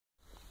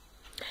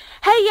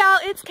Hey y'all,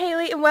 it's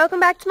Kaylee and welcome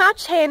back to my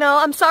channel.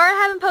 I'm sorry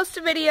I haven't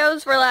posted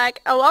videos for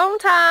like a long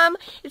time.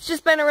 It's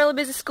just been a really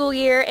busy school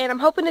year and I'm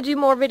hoping to do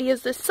more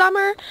videos this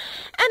summer.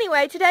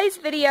 Anyway, today's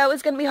video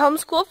is going to be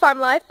Homeschool Farm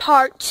Life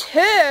Part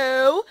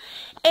 2.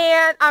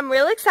 And I'm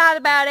really excited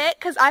about it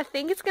because I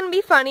think it's going to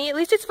be funny. At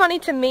least it's funny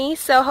to me,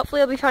 so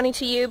hopefully it'll be funny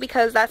to you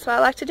because that's what I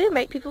like to do,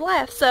 make people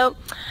laugh. So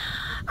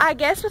I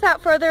guess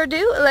without further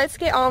ado, let's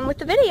get on with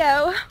the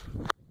video.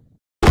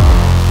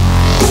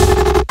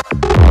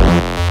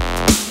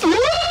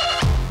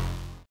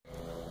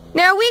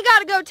 Now we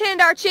gotta go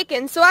tend our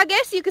chickens, so I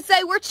guess you could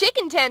say we're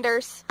chicken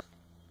tenders.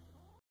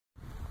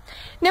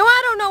 Now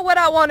I don't know what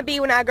I want to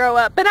be when I grow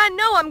up, but I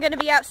know I'm gonna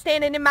be out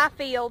standing in my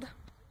field.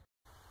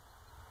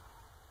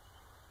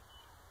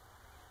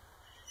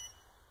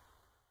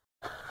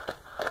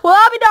 Well,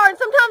 I'll be darned,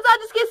 sometimes I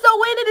just get so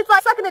winded it's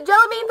like sucking a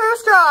jelly bean through a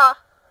straw.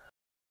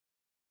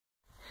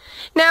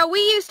 Now we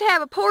used to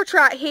have a porch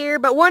right here,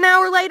 but 1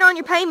 hour late on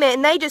your payment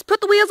and they just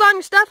put the wheels on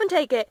your stuff and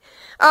take it.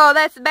 Oh,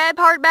 that's the bad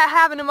part about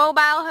having a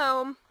mobile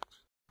home.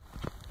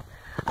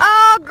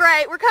 Oh,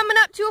 great. We're coming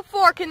up to a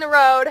fork in the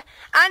road.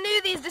 I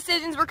knew these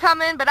decisions were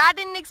coming, but I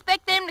didn't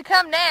expect them to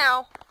come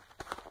now.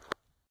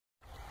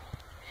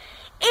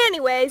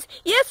 Anyways,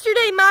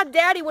 yesterday my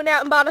daddy went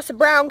out and bought us a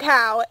brown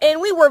cow,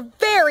 and we were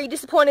very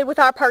disappointed with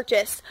our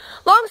purchase.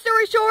 Long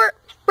story short,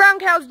 brown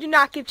cows do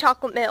not give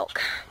chocolate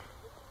milk.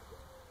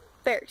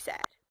 Very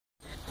sad.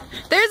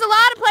 There's a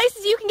lot of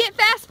places you can get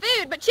fast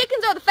food, but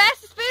chickens are the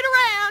fastest food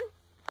around.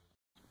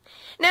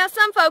 Now,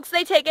 some folks,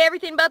 they take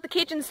everything but the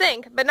kitchen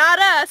sink, but not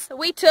us.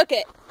 We took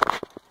it.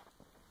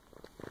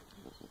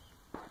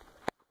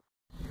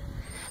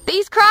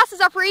 These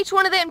crosses are for each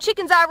one of them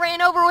chickens I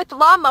ran over with the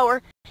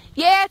lawnmower.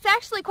 Yeah, it's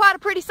actually quite a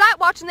pretty sight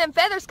watching them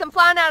feathers come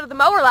flying out of the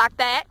mower like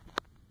that.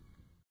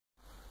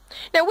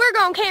 Now, we're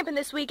going camping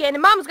this weekend,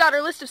 and Mama's got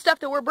her list of stuff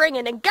that we're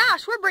bringing, and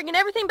gosh, we're bringing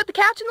everything but the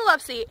couch and the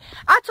love seat.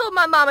 I told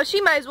my mama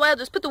she might as well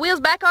just put the wheels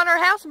back on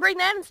our house and bring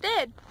that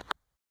instead.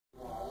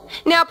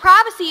 Now,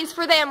 privacy is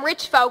for them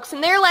rich folks,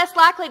 and they're less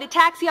likely to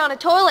taxi on a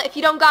toilet if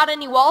you don't got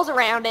any walls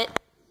around it.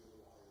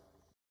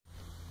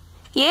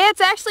 Yeah, it's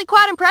actually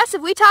quite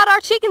impressive. We taught our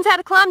chickens how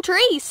to climb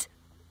trees.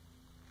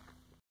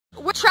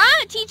 We're trying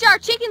to teach our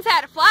chickens how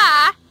to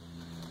fly.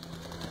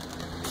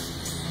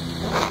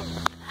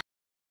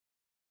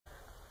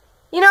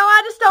 You know,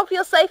 I just don't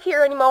feel safe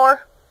here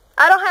anymore.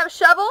 I don't have a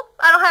shovel,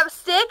 I don't have a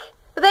stick,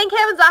 but thank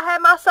heavens I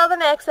have my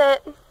southern accent.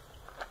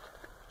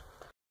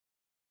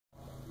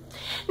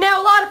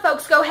 Now, a lot of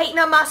folks go hating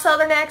on my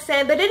southern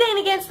accent, but it ain't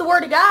against the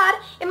word of God,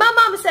 and my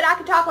mama said I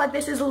can talk like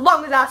this as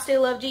long as I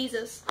still love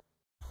Jesus.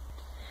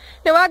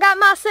 Now, I got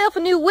myself a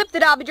new whip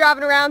that I'll be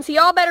driving around, so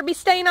y'all better be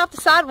staying off the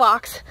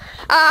sidewalks.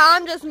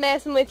 I'm just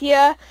messing with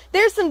ya.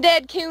 There's some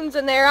dead coons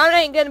in there.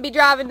 I ain't gonna be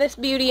driving this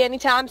beauty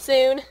anytime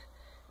soon.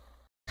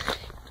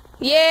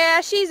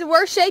 Yeah, she's in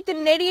worse shape than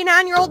an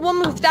 89-year-old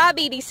woman with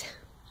diabetes.